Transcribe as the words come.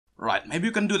Right, maybe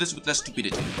you can do this with less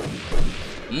stupidity.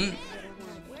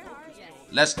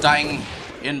 Less dying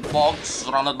in bogs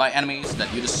surrounded by enemies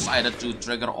that you decided to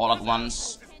trigger all at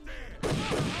once.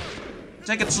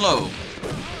 Take it slow.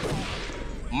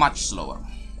 Much slower.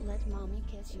 Let mommy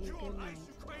kiss you goodnight.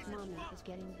 Mommy is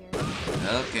getting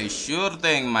very Okay, sure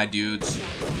thing, my dudes.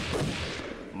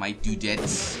 My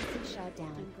dudettes. shut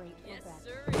down.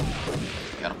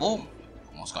 Careful.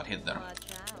 Almost got hit there.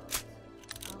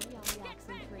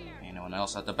 Free. Anyone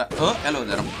else at the back? Oh, hello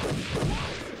there.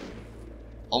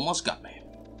 Almost got me.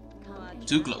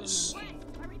 Too close.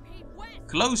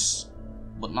 Close,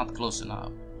 but not close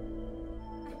enough.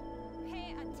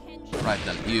 Right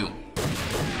then, you.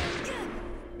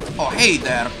 Oh, hey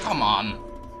there, come on.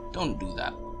 Don't do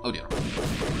that. Oh dear.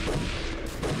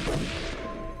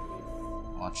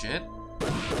 Watch it.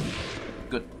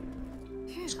 Good.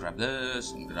 Let's grab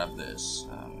this and grab this.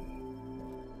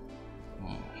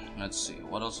 Let's see,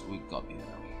 what else we got here?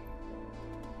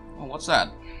 Oh, what's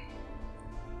that?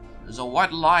 There's a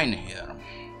white line here.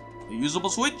 A usable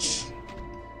switch?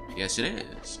 Yes, it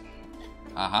is.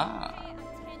 Aha.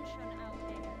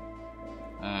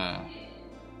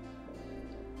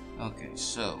 Okay,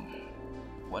 so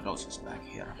what else is back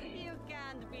here?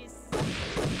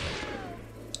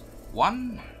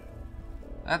 One?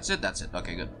 That's it, that's it.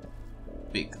 Okay, good.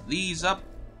 Pick these up.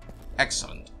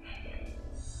 Excellent.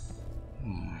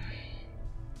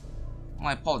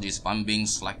 My apologies if I'm being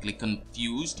slightly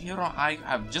confused here. I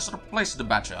have just replaced the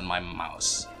battery on my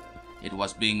mouse. It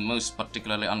was being most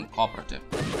particularly uncooperative.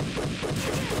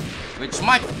 Which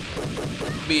might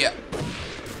be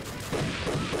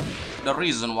the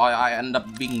reason why I end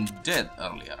up being dead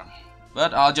earlier.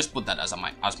 But I'll just put that as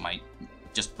my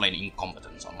just plain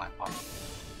incompetence on my part.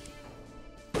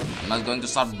 I'm not going to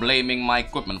start blaming my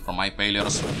equipment for my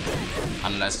failures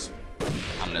unless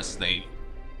they,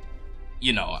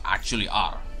 you know, actually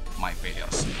are my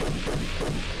failures.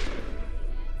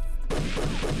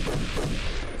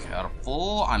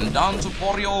 Careful, I'm down to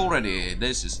 40 already.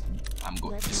 I'm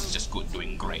good. This is just good,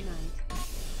 doing great.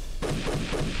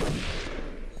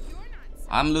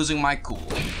 I'm losing my cool.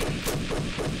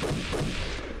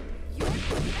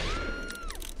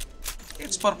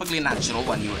 It's perfectly natural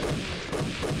when you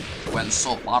went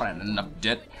so far and end up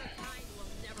dead.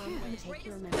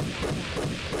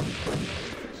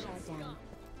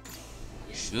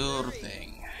 Sure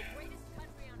thing.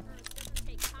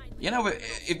 You know,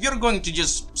 if you're going to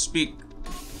just speak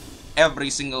every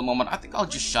single moment, I think I'll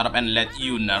just shut up and let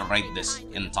you narrate this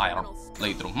entire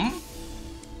playthrough,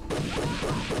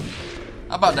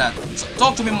 How about that? So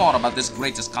talk to me more about this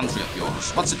greatest country of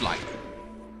yours. What's it like?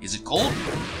 Is it cold?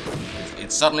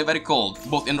 It's certainly very cold,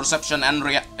 both in reception and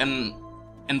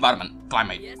environment,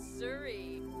 climate. Yes,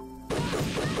 sirree.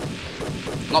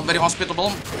 Not very hospitable.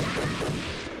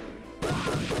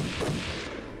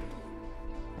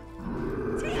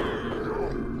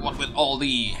 What with all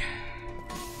the...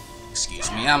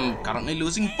 Excuse me, I'm currently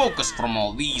losing focus from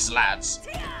all these lads.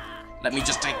 Let me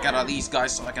just take care of these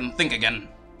guys so I can think again.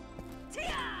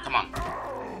 Come on.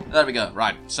 There we go.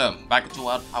 Right, so back to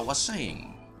what I was saying.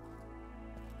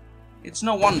 It's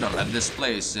no wonder that this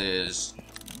place is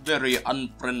very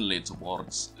unfriendly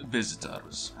towards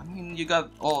visitors. I mean, you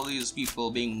got all these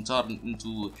people being turned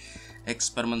into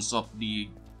experiments of the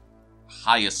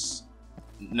highest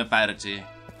nefariety.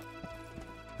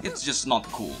 It's just not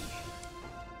cool.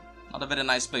 Not a very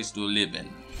nice place to live in.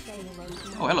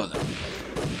 Oh, hello there.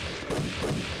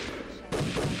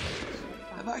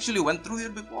 Have I actually went through here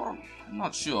before? I'm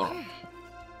not sure.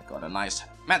 Got a nice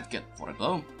medkit for it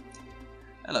though.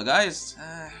 Hello guys.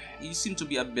 You seem to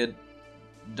be a bit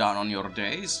down on your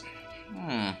days.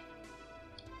 Are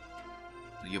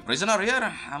you a prisoner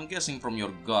here? I'm guessing from your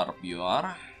garb you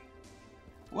are.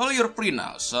 Well, you're free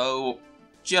now, so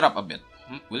cheer up a bit,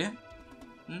 will you?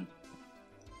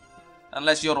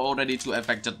 Unless you're already too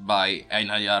affected by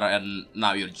Einherjar and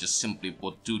now you're just simply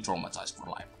put too traumatized for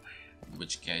life. In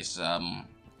which case, well,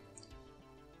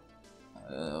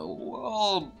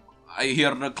 I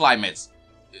hear the climate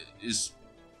is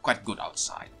quite good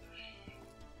outside.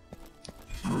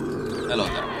 Hello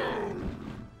there.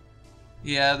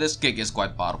 Yeah, this kick is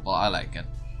quite powerful. I like it.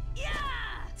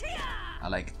 I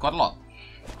like it quite a lot.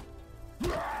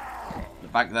 The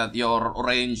fact that your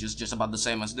range is just about the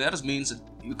same as theirs means that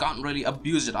you can't really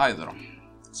abuse it either.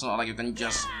 It's not like you can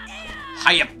just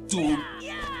high up to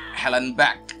hell and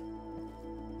back.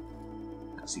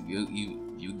 Because if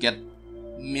you get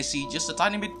missy just a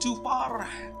tiny bit too far,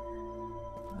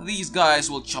 these guys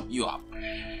will chop you up.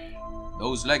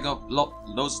 Those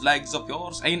legs of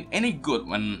yours ain't any good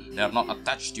when they're not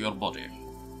attached to your body.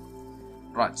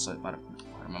 Right, so if I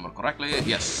remember correctly.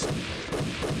 Yes.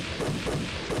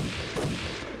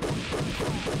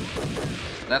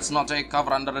 Let's not take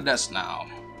cover under the desk now.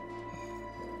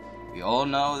 We all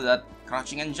know that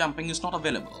crouching and jumping is not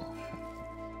available.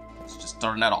 Let's just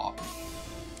turn that off.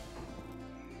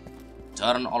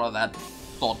 Turn all of that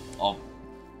thought of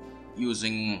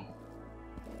using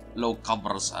low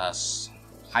covers as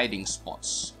hiding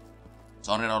spots.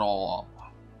 Turn it all off.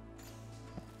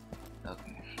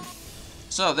 Okay.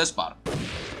 So this part.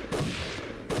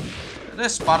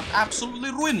 This part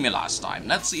absolutely ruined me last time.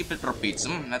 Let's see if it repeats.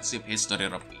 Let's see if history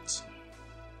repeats.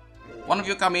 One of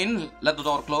you come in, let the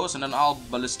door close, and then I'll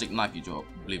ballistic knife you to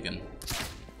oblivion.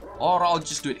 Or I'll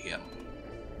just do it here.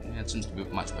 Yeah, it seems to be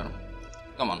much better.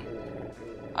 Come on.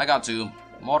 I got 2.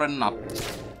 More than enough.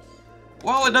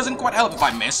 Well, it doesn't quite help if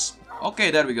I miss. Okay,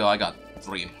 there we go. I got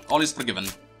 3. All is forgiven.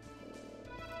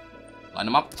 Line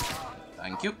them up.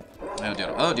 Thank you.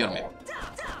 Oh dear me.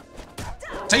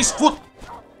 Taste foot!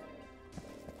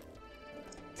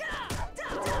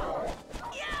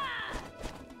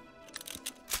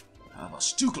 That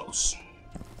was too close.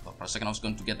 Thought for a second I was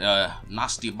going to get a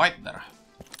nasty bite there.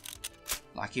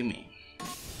 Lucky me.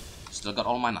 Still got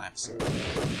all my knives.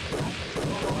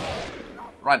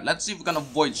 Right, let's see if we can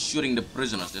avoid shooting the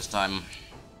prisoners this time.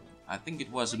 I think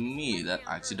it was me that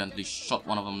accidentally shot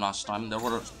one of them last time. There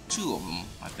were 2 of them,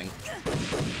 I think.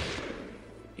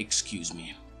 Excuse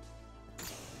me.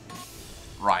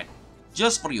 Right.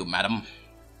 Just for you, madam.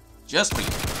 Just for you.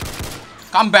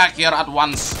 Come back here at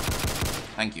once.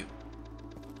 Thank you.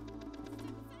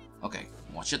 Okay,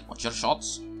 watch it. Watch your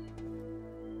shots.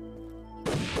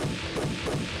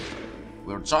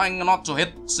 We're trying not to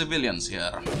hit civilians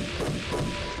here.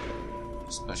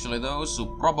 Especially those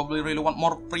who probably really want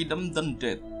more freedom than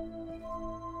death.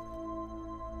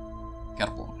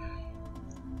 Careful.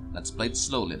 Let's play it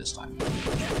slowly this time.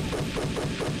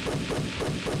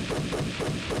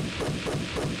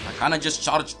 I kinda just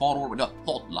charged forward without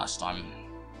thought last time.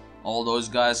 All those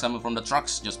guys coming from the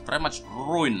trucks just pretty much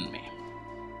ruined me.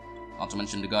 Not to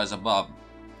mention the guys above,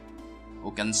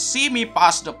 who can see me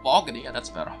past the fog. Yeah, that's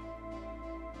better.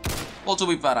 Well, to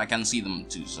be fair, I can see them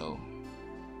too, so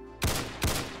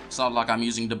it's not like I'm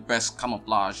using the best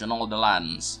camouflage in all the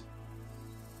lands.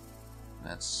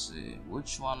 Let's see,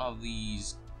 which one of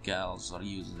these gals are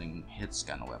using hit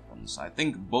scan weapons? I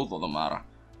think both of them are.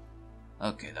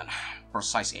 Okay then,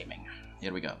 precise aiming.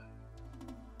 Here we go.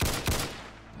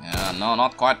 Yeah, no,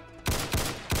 not quite.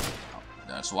 Oh,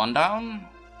 there's one down.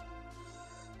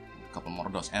 A couple more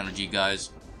of those energy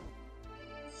guys.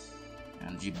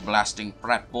 Energy blasting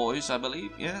frat boys, I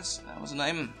believe. Yes, that was the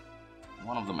name.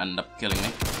 One of them ended up killing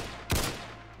me.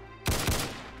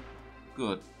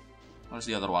 Good. Where's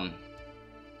the other one?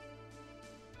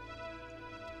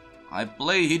 I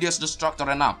play Hideous Destructor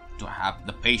enough to have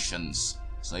the patience.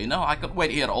 So, you know, I could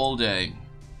wait here all day.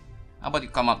 How about you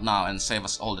come up now and save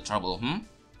us all the trouble,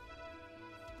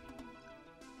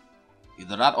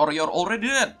 Either that or you're already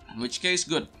dead. In which case,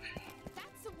 good.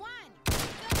 That's the one.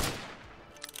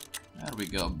 There we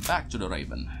go. Back to the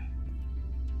Raven.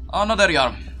 Oh, no, there you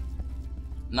are.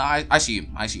 No, I see you.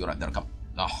 I see you right there. Come.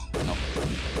 No, no.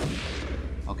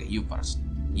 Okay, you first.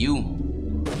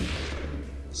 You.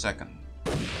 Second.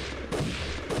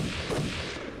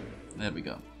 There we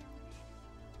go.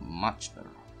 Much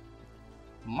better.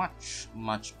 Much,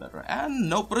 much better. And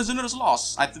no prisoners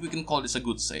lost. I think we can call this a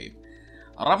good save.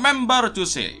 Remember to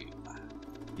save.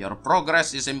 Your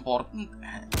progress is important,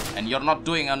 and you're not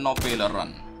doing a no-failure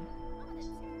run.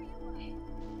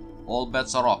 All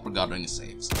bets are off regarding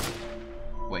saves.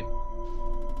 Wait.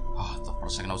 Oh, I thought for a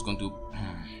second I was going to...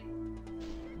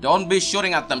 Don't be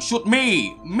shooting at them. Shoot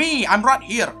me! Me! I'm right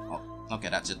here! Oh, okay,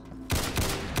 that's it.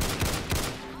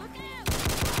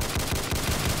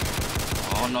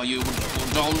 Oh no, you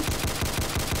don't.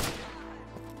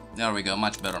 There we go,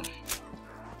 much better.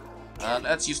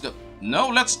 Let's use the... No,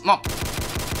 let's not.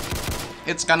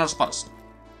 Hit scanners first.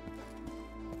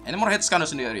 Any more hit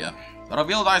scanners in the area?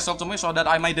 Reveal thyself to me so that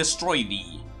I may destroy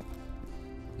thee.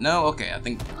 No, okay, I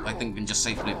think we can just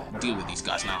safely deal with these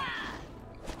guys now.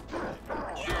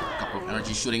 A couple of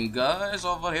energy shooting guys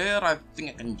over here. I think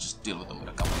I can just deal with them with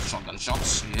a couple of shotgun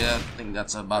shots. Yeah, I think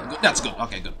that's about good. That's good.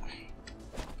 Okay, good.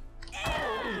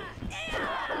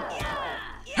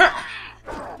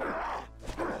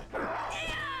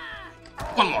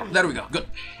 One more. There we go. Good.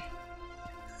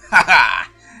 Haha.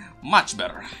 Much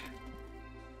better.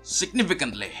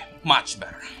 Significantly much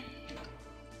better.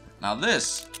 Now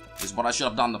this is what I should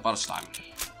have done the first time.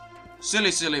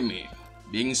 Silly, silly me.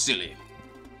 Being silly.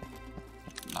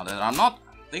 Now that I'm not,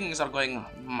 things are going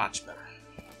much better.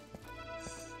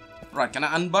 Right, can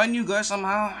I unbind you guys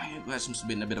somehow? You guys must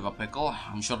be in a bit of a pickle.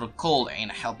 I'm sure the cold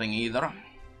ain't helping either.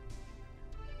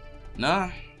 No?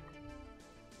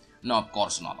 No, of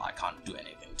course not. I can't do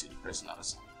anything to the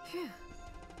prisoners. It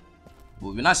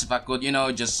would be nice if I could, you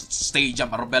know, just stage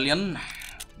up a rebellion.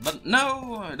 But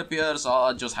no, it appears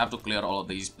I'll just have to clear all of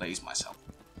these places myself.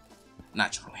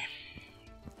 Naturally.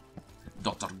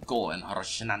 Dr. Go and her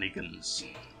shenanigans.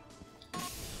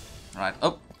 Right,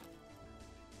 up.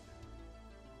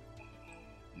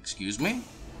 Excuse me?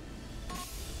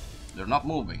 They're not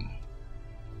moving.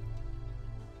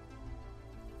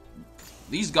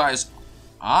 These guys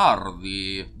are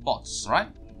the bots, right?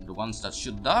 The ones that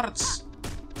shoot darts.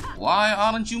 Why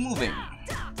aren't you moving?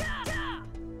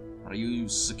 Are you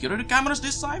security cameras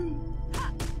this time?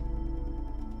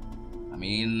 I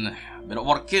mean, a bit of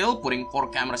overkill putting 4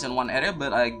 cameras in one area,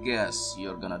 but I guess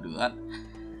you're gonna do that.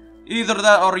 Either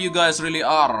that or you guys really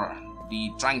are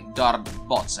the trank dart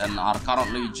bots and are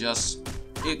currently just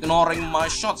ignoring my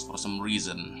shots for some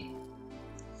reason.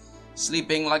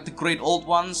 Sleeping like the great old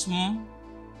ones,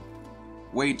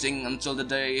 Waiting until the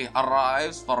day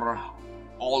arrives for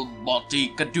old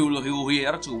botty Cthulhu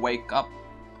here to wake up.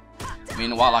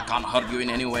 Meanwhile, I can't hurt you in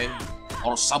any way,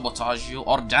 or sabotage you,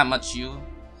 or damage you.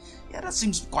 Yeah, that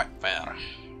seems quite fair.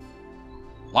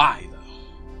 Why, though?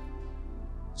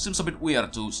 Seems a bit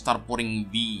weird to start putting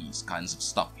these kinds of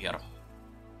stuff here.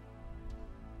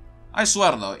 I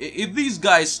swear, though, if these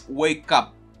guys wake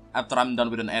up after I'm done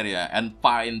with an area and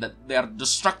find that they're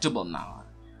destructible now,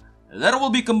 there will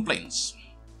be complaints.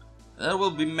 There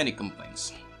will be many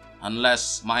complaints.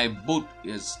 Unless my boot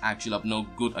is actually of no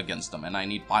good against them and I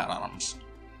need firearms.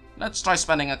 Let's try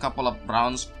spending a couple of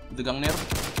rounds with the Gungnir.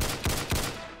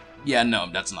 Yeah, no,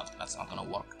 that's not gonna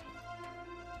work.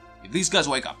 If these guys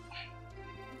wake up.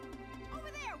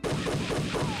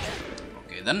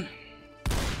 Okay then.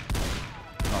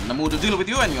 Not in the mood to deal with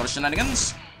you and your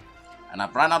shenanigans. And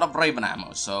I've run out of Raven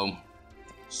ammo, so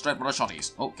straight for the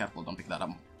shotties. Oh, careful, don't pick that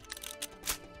up.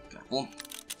 Careful.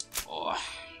 Oh.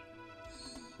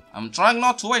 I'm trying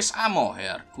not to waste ammo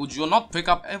here. Could you not pick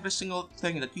up every single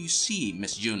thing that you see,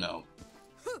 Miss Juno?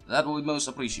 That would be most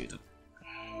appreciated.